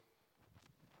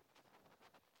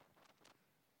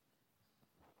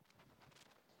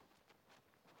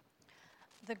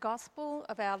The Gospel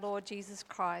of our Lord Jesus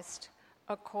Christ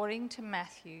according to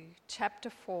Matthew chapter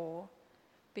 4,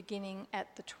 beginning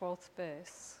at the 12th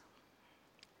verse.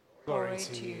 Glory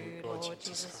to you, Lord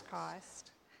Jesus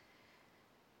Christ.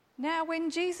 Now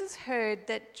when Jesus heard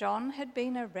that John had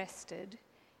been arrested,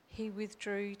 he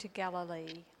withdrew to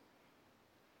Galilee.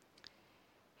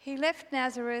 He left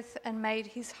Nazareth and made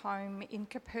his home in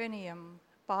Capernaum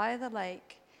by the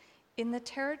lake in the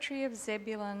territory of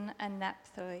Zebulun and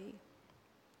Naphtali,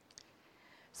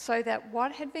 so that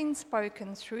what had been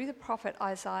spoken through the prophet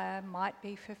Isaiah might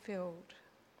be fulfilled.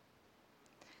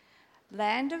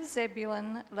 Land of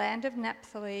Zebulun, land of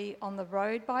Naphtali, on the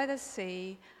road by the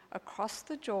sea, across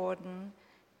the Jordan,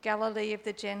 Galilee of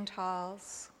the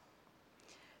Gentiles.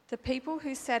 The people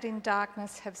who sat in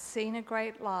darkness have seen a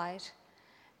great light,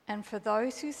 and for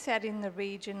those who sat in the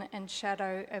region and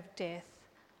shadow of death,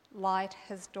 light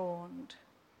has dawned.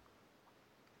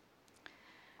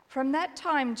 From that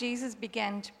time, Jesus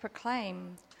began to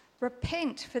proclaim,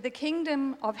 "Repent, for the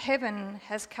kingdom of heaven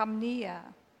has come near."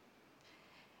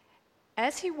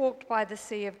 As he walked by the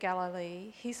Sea of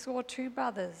Galilee, he saw two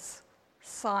brothers,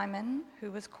 Simon,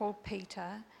 who was called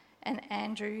Peter, and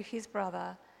Andrew, his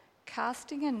brother,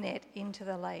 casting a net into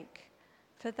the lake,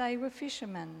 for they were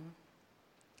fishermen.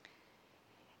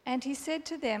 And he said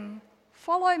to them,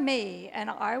 "Follow me, and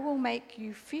I will make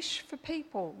you fish for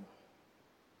people."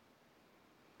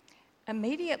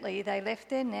 Immediately they left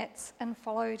their nets and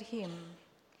followed him.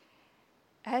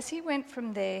 As he went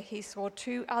from there, he saw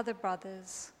two other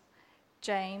brothers,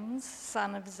 James,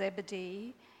 son of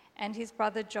Zebedee, and his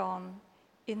brother John,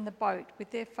 in the boat with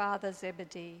their father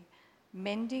Zebedee,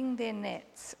 mending their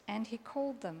nets, and he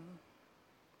called them.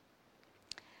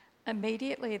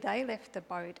 Immediately they left the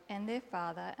boat and their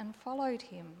father and followed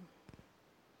him.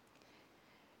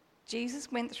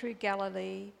 Jesus went through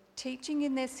Galilee, teaching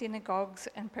in their synagogues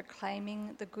and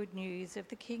proclaiming the good news of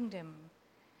the kingdom,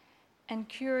 and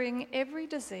curing every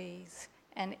disease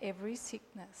and every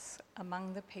sickness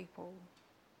among the people.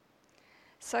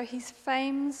 So his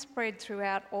fame spread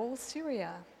throughout all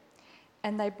Syria,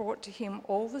 and they brought to him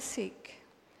all the sick,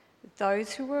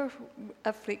 those who were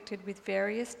afflicted with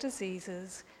various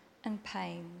diseases and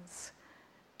pains,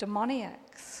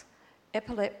 demoniacs,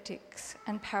 epileptics,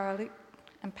 and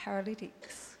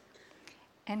paralytics,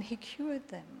 and he cured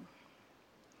them.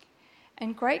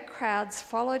 And great crowds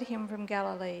followed him from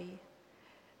Galilee,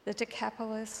 the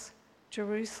Decapolis,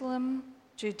 Jerusalem,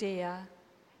 Judea,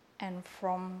 and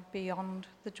from beyond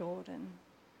the Jordan.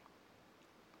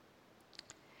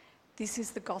 This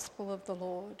is the gospel of the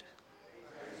Lord.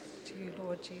 To you,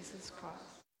 Lord Jesus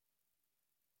Christ.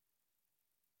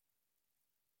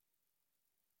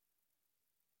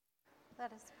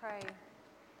 Let us pray.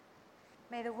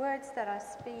 May the words that I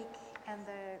speak and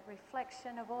the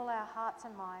reflection of all our hearts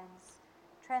and minds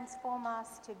transform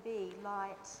us to be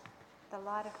light, the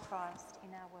light of Christ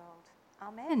in our world.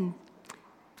 Amen.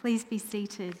 Please be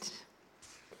seated.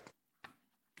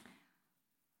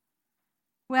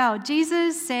 Well,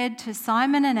 Jesus said to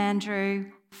Simon and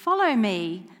Andrew, "Follow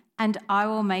me, and I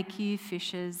will make you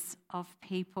fishers of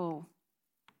people."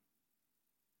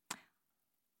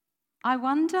 I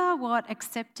wonder what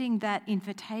accepting that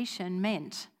invitation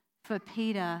meant for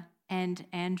Peter and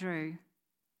Andrew.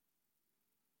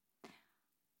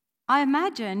 I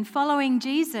imagine following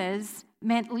Jesus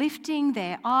meant lifting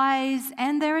their eyes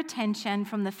and their attention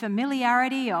from the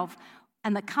familiarity of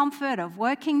and the comfort of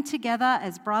working together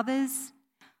as brothers,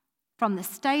 from the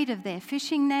state of their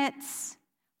fishing nets,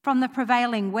 from the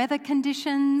prevailing weather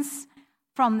conditions,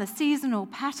 from the seasonal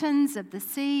patterns of the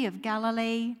Sea of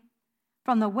Galilee,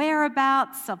 from the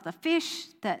whereabouts of the fish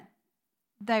that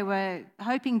they were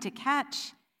hoping to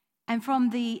catch, and from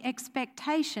the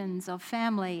expectations of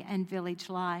family and village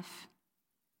life.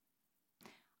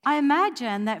 I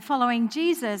imagine that following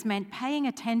Jesus meant paying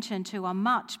attention to a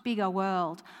much bigger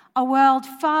world, a world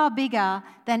far bigger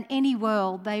than any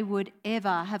world they would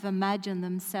ever have imagined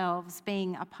themselves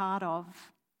being a part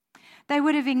of. They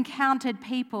would have encountered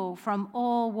people from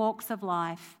all walks of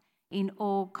life in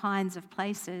all kinds of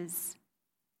places.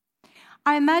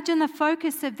 I imagine the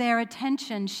focus of their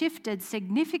attention shifted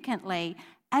significantly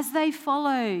as they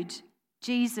followed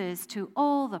Jesus to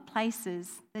all the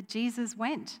places that Jesus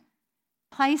went.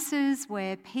 Places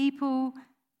where people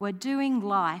were doing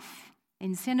life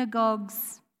in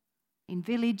synagogues, in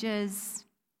villages,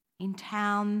 in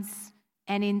towns,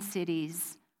 and in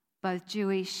cities, both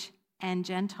Jewish and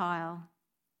Gentile.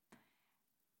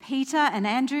 Peter and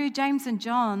Andrew, James and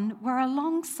John were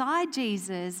alongside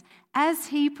Jesus as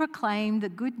he proclaimed the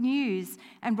good news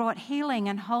and brought healing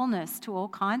and wholeness to all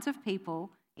kinds of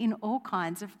people in all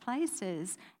kinds of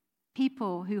places.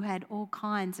 people who had all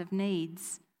kinds of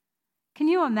needs. Can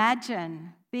you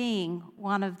imagine being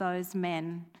one of those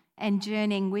men and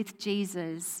journeying with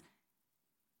Jesus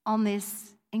on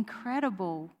this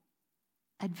incredible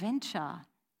adventure,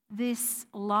 this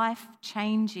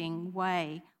life-changing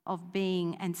way of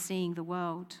being and seeing the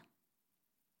world?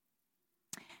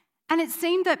 And it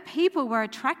seemed that people were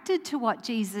attracted to what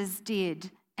Jesus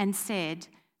did and said,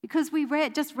 because we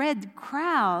just read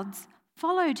crowds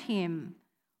followed him,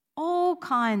 all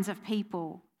kinds of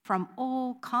people from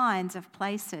all kinds of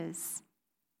places.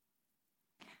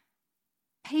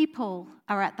 People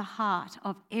are at the heart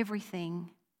of everything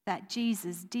that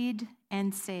Jesus did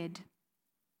and said,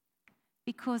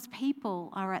 because people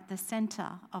are at the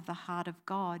centre of the heart of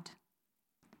God.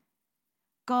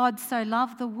 God so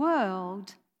loved the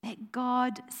world that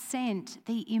God sent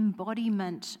the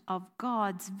embodiment of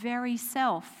God's very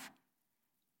self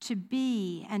to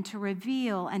be and to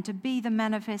reveal and to be the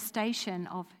manifestation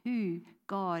of who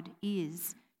God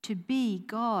is, to be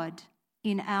God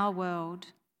in our world.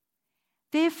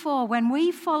 Therefore, when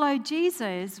we follow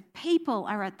Jesus, people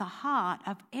are at the heart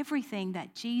of everything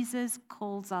that Jesus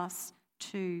calls us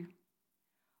to.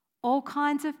 All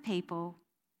kinds of people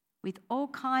with all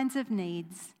kinds of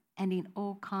needs and in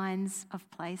all kinds of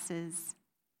places.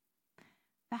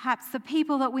 Perhaps the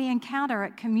people that we encounter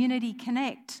at Community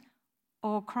Connect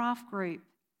or Craft Group,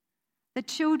 the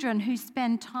children who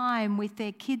spend time with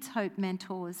their Kids Hope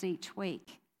mentors each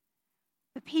week,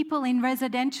 the people in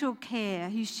residential care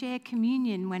who share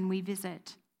communion when we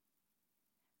visit,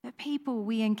 the people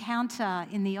we encounter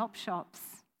in the op shops,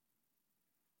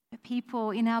 the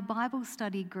people in our Bible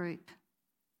study group,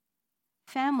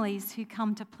 families who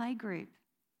come to playgroup,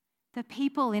 the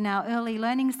people in our early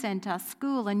learning centre,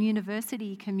 school and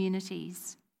university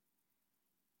communities,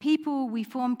 people we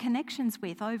form connections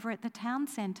with over at the town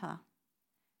centre,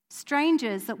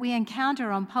 strangers that we encounter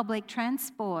on public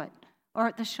transport or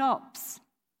at the shops,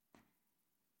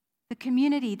 the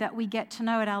community that we get to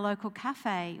know at our local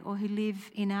cafe or who live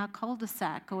in our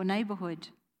cul-de-sac or neighbourhood,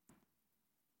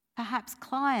 perhaps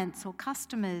clients or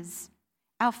customers,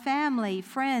 our family,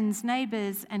 friends,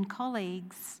 neighbours and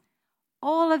colleagues.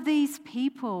 All of these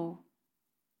people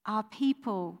are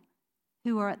people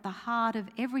who are at the heart of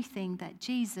everything that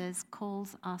Jesus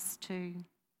calls us to.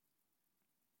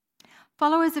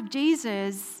 Followers of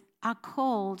Jesus are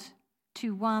called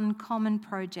to one common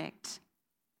project,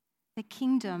 the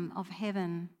kingdom of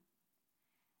heaven.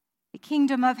 The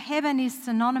kingdom of heaven is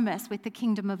synonymous with the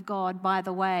kingdom of God, by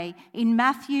the way. In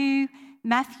Matthew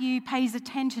pays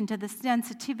attention to the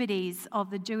sensitivities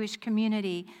of the Jewish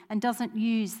community and doesn't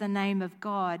use the name of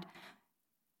God.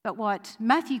 But what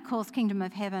Matthew calls kingdom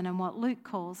of heaven and what Luke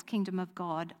calls kingdom of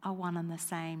God are one and the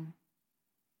same.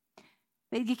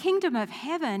 But the kingdom of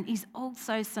heaven is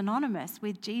also synonymous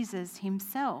with Jesus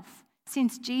himself,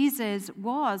 since Jesus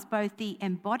was both the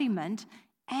embodiment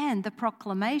and the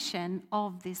proclamation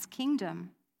of this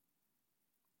kingdom.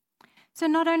 So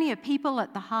not only are people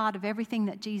at the heart of everything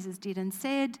that Jesus did and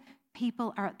said,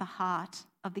 people are at the heart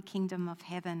of the kingdom of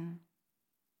heaven.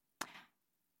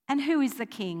 And who is the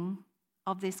king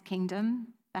of this kingdom?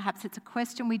 Perhaps it's a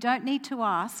question we don't need to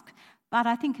ask, but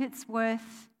I think it's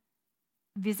worth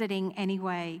visiting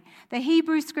anyway. The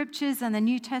Hebrew Scriptures and the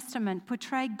New Testament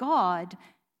portray God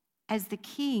as the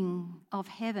King of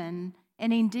heaven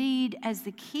and indeed as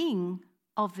the King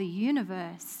of the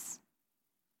universe.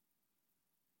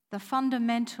 The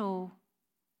fundamental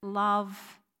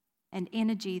love and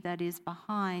energy that is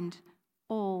behind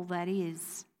all that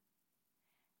is.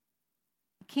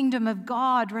 The kingdom of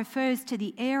God refers to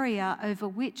the area over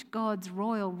which God's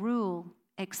royal rule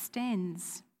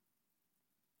extends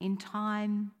in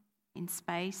time, in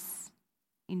space,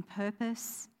 in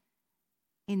purpose,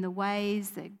 in the ways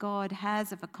that God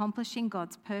has of accomplishing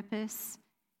God's purpose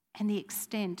and the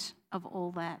extent of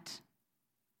all that.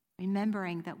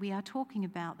 Remembering that we are talking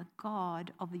about the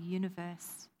God of the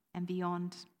universe and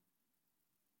beyond.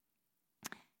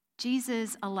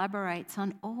 Jesus elaborates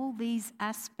on all these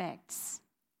aspects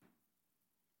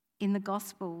in the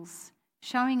Gospels,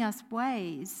 showing us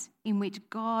ways in which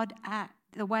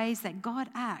the ways that God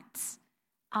acts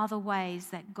are the ways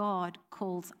that God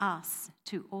calls us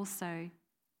to also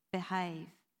behave.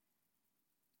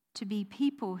 To be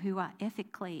people who are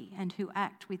ethically and who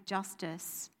act with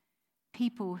justice,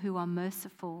 people who are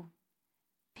merciful,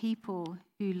 people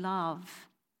who love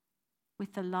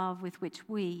with the love with which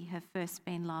we have first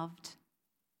been loved.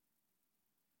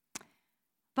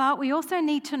 But we also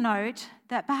need to note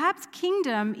that perhaps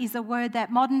kingdom is a word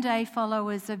that modern day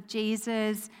followers of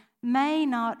Jesus may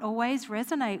not always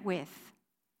resonate with.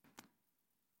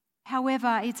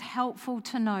 However, it's helpful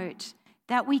to note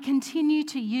that we continue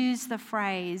to use the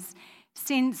phrase,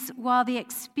 since while the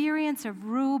experience of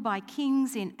rule by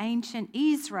kings in ancient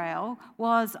Israel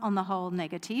was on the whole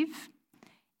negative,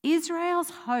 Israel's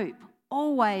hope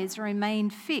always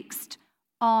remained fixed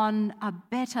on a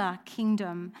better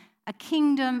kingdom, a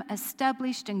kingdom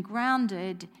established and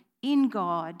grounded in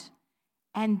God,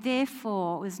 and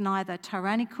therefore was neither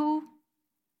tyrannical,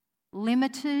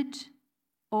 limited,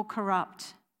 or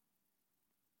corrupt.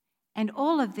 And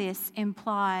all of this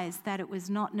implies that it was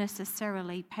not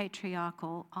necessarily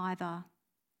patriarchal either.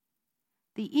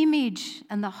 The image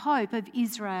and the hope of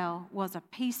Israel was a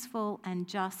peaceful and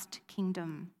just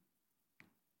kingdom.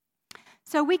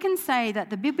 So we can say that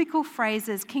the biblical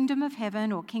phrases kingdom of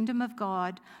heaven or kingdom of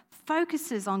God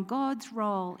focuses on God's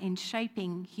role in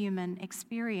shaping human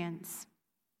experience.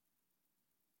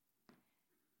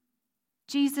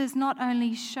 Jesus not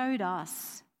only showed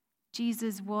us,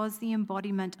 Jesus was the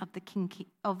embodiment of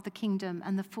the kingdom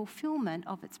and the fulfillment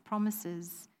of its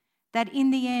promises, that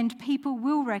in the end people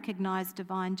will recognise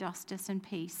divine justice and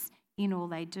peace in all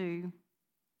they do.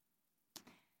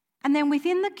 And then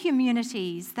within the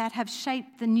communities that have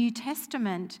shaped the New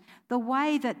Testament, the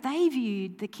way that they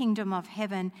viewed the kingdom of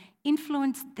heaven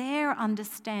influenced their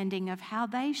understanding of how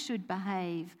they should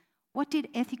behave. What did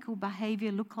ethical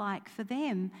behaviour look like for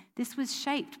them? This was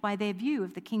shaped by their view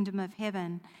of the kingdom of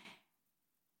heaven.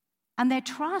 And their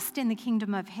trust in the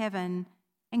kingdom of heaven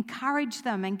encouraged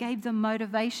them and gave them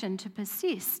motivation to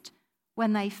persist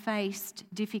when they faced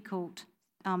difficult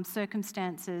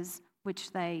circumstances,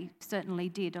 which they certainly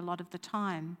did a lot of the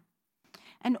time.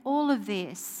 And all of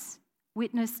this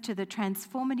witnessed to the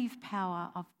transformative power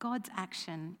of God's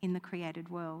action in the created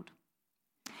world.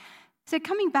 So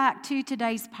coming back to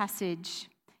today's passage,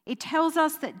 it tells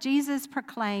us that Jesus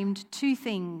proclaimed two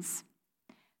things.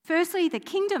 Firstly, the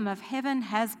kingdom of heaven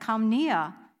has come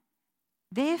near.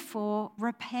 Therefore,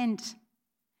 repent.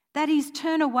 That is,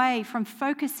 turn away from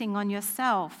focusing on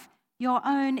yourself, your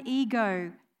own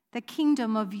ego, the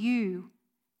kingdom of you,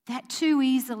 that too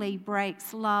easily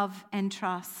breaks love and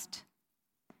trust.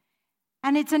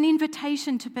 And it's an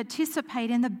invitation to participate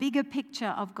in the bigger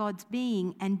picture of God's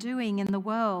being and doing in the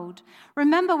world.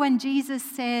 Remember when Jesus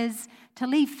says to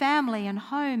leave family and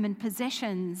home and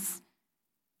possessions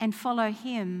and follow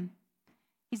him.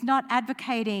 He's not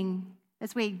advocating,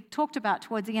 as we talked about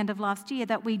towards the end of last year,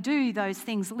 that we do those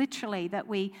things literally, that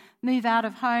we move out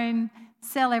of home,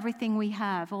 sell everything we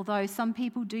have, although some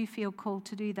people do feel called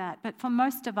to do that. But for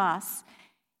most of us,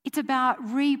 it's about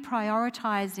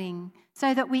reprioritizing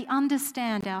so that we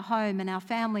understand our home and our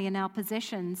family and our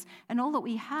possessions and all that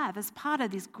we have as part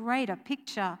of this greater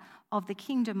picture of the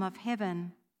kingdom of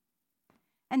heaven.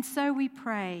 And so we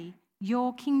pray,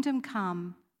 your kingdom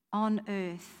come on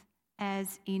earth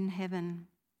as in heaven.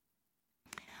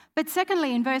 But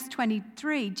secondly, in verse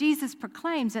 23, Jesus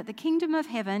proclaims that the kingdom of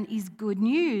heaven is good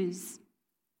news.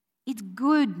 It's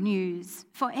good news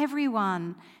for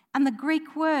everyone. And the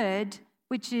Greek word,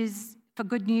 which is for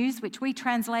good news, which we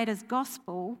translate as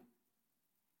gospel,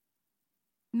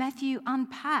 Matthew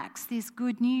unpacks this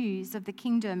good news of the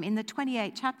kingdom in the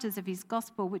 28 chapters of his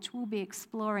gospel, which we'll be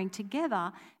exploring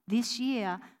together this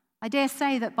year. I dare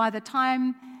say that by the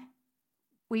time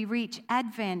we reach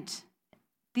Advent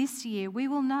this year, we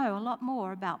will know a lot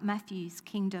more about Matthew's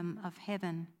kingdom of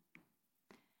heaven.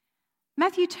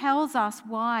 Matthew tells us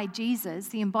why Jesus,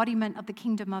 the embodiment of the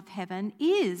kingdom of heaven,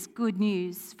 is good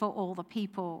news for all the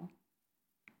people.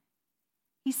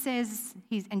 He says,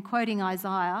 and quoting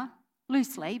Isaiah,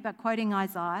 loosely, but quoting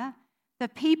Isaiah, the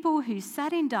people who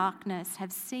sat in darkness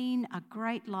have seen a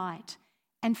great light.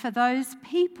 And for those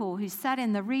people who sat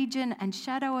in the region and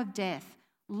shadow of death,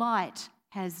 light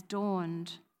has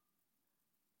dawned.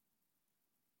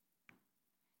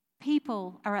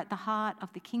 People are at the heart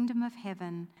of the kingdom of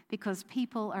heaven because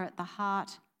people are at the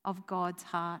heart of God's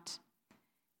heart.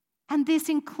 And this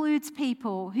includes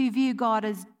people who view God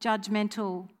as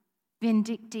judgmental,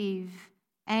 vindictive,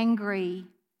 angry,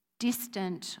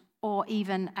 distant, or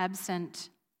even absent.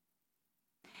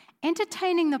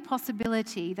 Entertaining the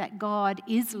possibility that God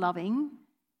is loving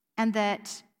and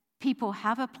that people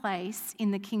have a place in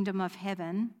the kingdom of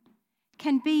heaven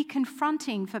can be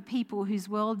confronting for people whose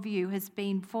worldview has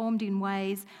been formed in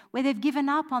ways where they've given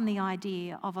up on the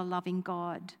idea of a loving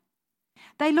God.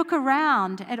 They look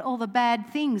around at all the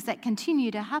bad things that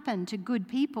continue to happen to good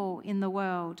people in the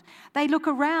world. They look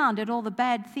around at all the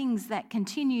bad things that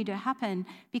continue to happen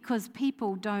because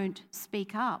people don't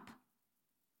speak up.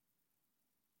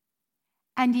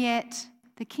 And yet,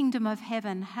 the kingdom of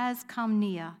heaven has come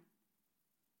near,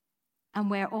 and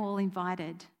we're all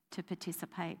invited to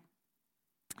participate.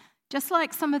 Just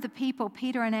like some of the people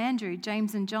Peter and Andrew,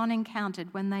 James and John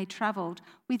encountered when they travelled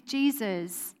with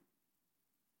Jesus.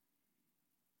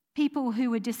 People who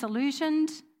were disillusioned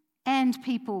and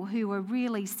people who were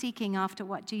really seeking after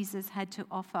what Jesus had to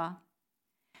offer.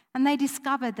 And they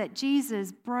discovered that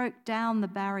Jesus broke down the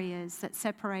barriers that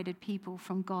separated people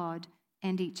from God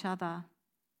and each other.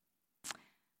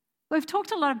 We've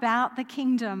talked a lot about the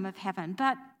kingdom of heaven,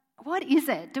 but what is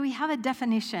it? Do we have a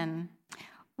definition?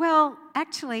 Well,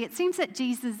 actually, it seems that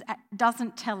Jesus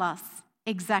doesn't tell us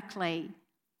exactly.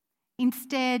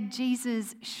 Instead,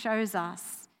 Jesus shows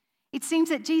us. It seems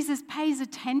that Jesus pays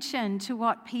attention to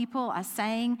what people are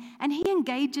saying and he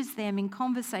engages them in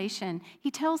conversation.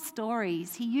 He tells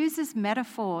stories, he uses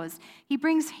metaphors, he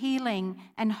brings healing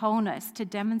and wholeness to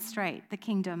demonstrate the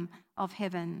kingdom of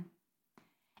heaven.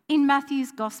 In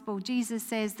Matthew's gospel, Jesus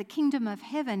says the kingdom of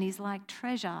heaven is like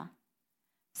treasure,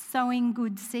 sowing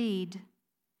good seed.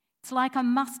 It's like a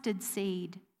mustard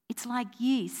seed. It's like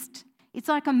yeast. It's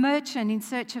like a merchant in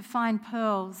search of fine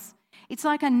pearls. It's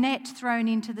like a net thrown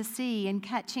into the sea and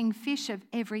catching fish of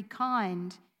every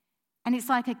kind. And it's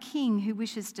like a king who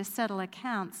wishes to settle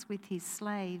accounts with his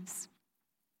slaves.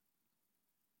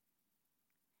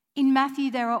 In Matthew,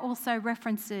 there are also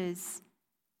references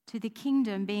to the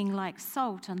kingdom being like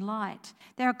salt and light.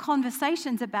 There are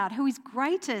conversations about who is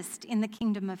greatest in the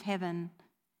kingdom of heaven.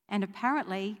 And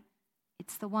apparently,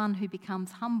 it's the one who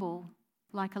becomes humble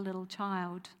like a little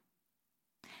child.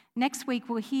 Next week,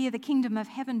 we'll hear the kingdom of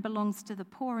heaven belongs to the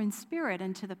poor in spirit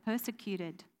and to the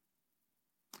persecuted.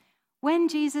 When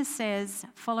Jesus says,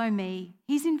 "Follow me,"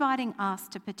 he's inviting us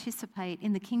to participate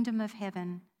in the kingdom of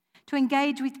heaven, to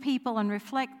engage with people and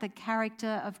reflect the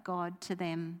character of God to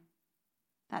them.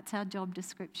 That's our job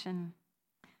description.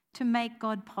 To make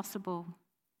God possible,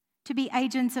 to be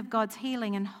agents of God's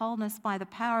healing and wholeness by the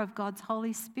power of God's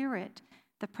Holy Spirit,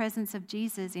 the presence of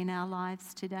Jesus in our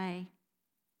lives today.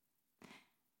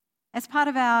 As part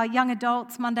of our young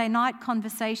adults Monday night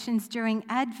conversations during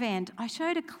Advent, I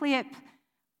showed a clip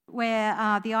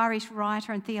where the Irish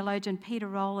writer and theologian Peter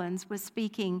Rowlands was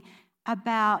speaking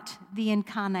about the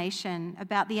incarnation,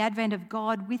 about the advent of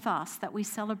God with us that we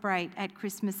celebrate at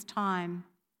Christmas time.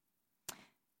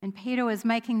 And Peter was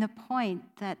making the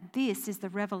point that this is the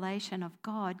revelation of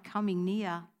God coming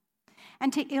near.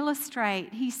 And to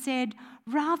illustrate, he said,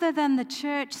 rather than the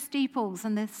church steeples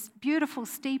and the beautiful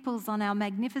steeples on our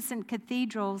magnificent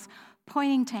cathedrals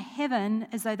pointing to heaven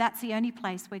as though that's the only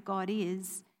place where God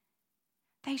is,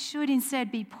 they should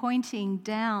instead be pointing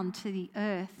down to the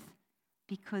earth,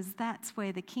 because that's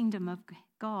where the kingdom of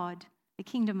God, the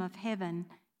kingdom of heaven,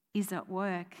 is at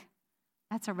work.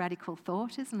 That's a radical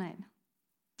thought, isn't it?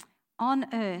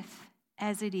 On earth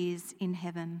as it is in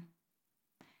heaven.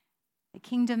 The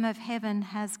kingdom of heaven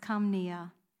has come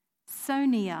near, so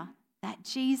near that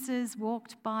Jesus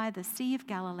walked by the Sea of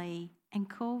Galilee and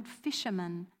called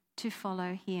fishermen to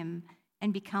follow him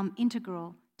and become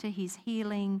integral to his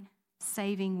healing,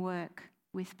 saving work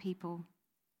with people.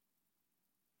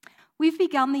 We've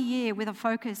begun the year with a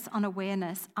focus on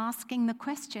awareness, asking the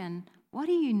question, what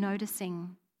are you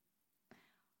noticing?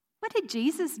 What did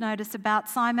Jesus notice about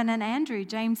Simon and Andrew,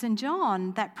 James and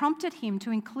John, that prompted him to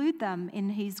include them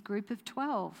in his group of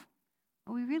 12?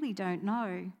 Well, we really don't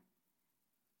know.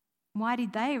 Why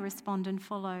did they respond and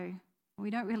follow? We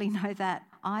don't really know that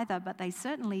either, but they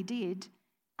certainly did.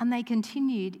 And they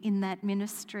continued in that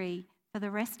ministry for the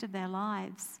rest of their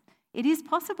lives. It is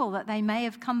possible that they may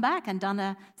have come back and done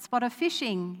a spot of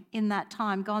fishing in that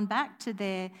time, gone back to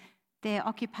their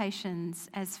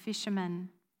occupations as fishermen.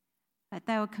 But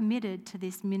they were committed to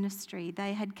this ministry.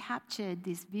 They had captured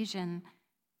this vision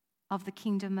of the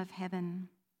kingdom of heaven.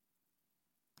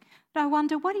 But I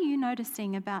wonder, what are you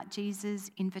noticing about Jesus'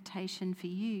 invitation for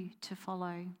you to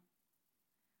follow?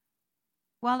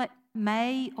 While it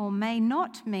may or may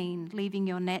not mean leaving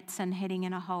your nets and heading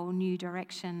in a whole new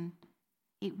direction,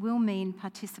 it will mean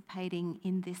participating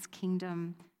in this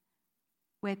kingdom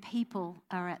where people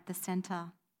are at the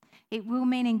centre. It will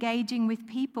mean engaging with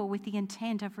people with the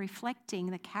intent of reflecting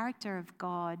the character of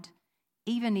God,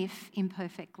 even if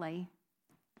imperfectly.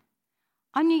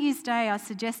 On New Year's Day, I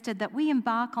suggested that we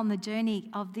embark on the journey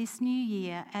of this new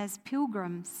year as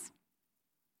pilgrims,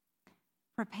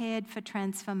 prepared for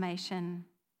transformation.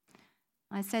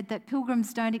 I said that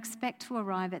pilgrims don't expect to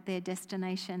arrive at their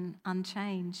destination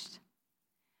unchanged.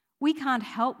 We can't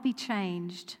help be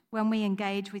changed when we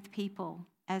engage with people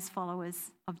as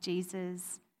followers of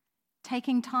Jesus,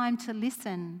 taking time to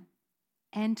listen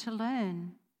and to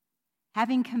learn,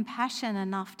 having compassion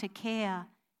enough to care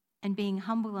and being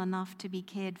humble enough to be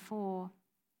cared for,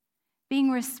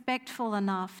 being respectful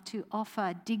enough to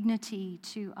offer dignity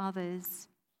to others,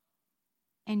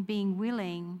 and being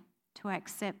willing to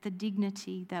accept the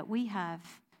dignity that we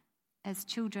have as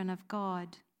children of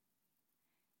God.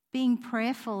 Being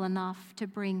prayerful enough to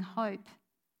bring hope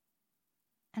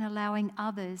and allowing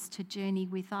others to journey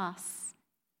with us,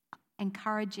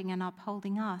 encouraging and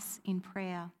upholding us in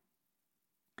prayer.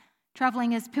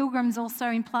 Travelling as pilgrims also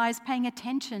implies paying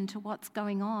attention to what's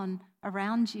going on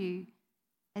around you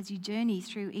as you journey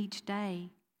through each day,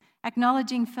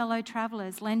 acknowledging fellow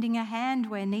travellers, lending a hand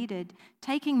where needed,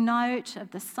 taking note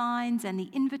of the signs and the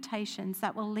invitations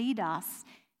that will lead us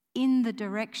in the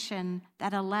direction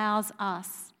that allows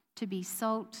us to be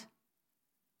salt,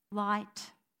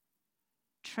 light,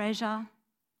 treasure,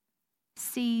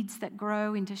 seeds that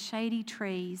grow into shady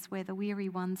trees where the weary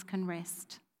ones can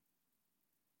rest.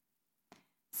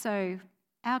 So,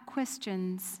 our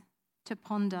questions to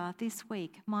ponder this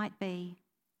week might be,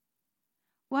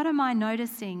 what am I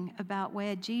noticing about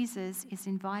where Jesus is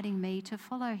inviting me to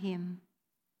follow him?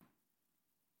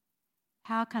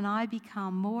 How can I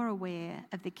become more aware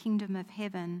of the kingdom of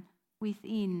heaven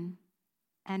within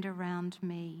and around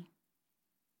me?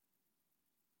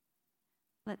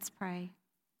 Let's pray.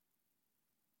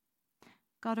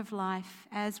 God of life,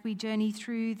 as we journey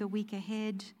through the week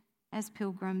ahead as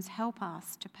pilgrims, help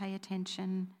us to pay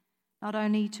attention not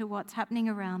only to what's happening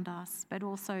around us, but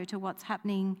also to what's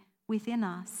happening within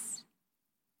us.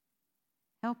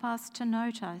 Help us to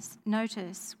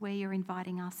notice where you're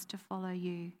inviting us to follow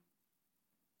you.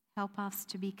 Help us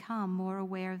to become more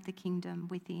aware of the kingdom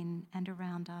within and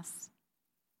around us.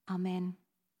 Amen.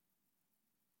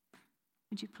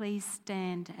 Would you please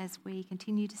stand as we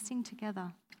continue to sing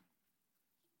together?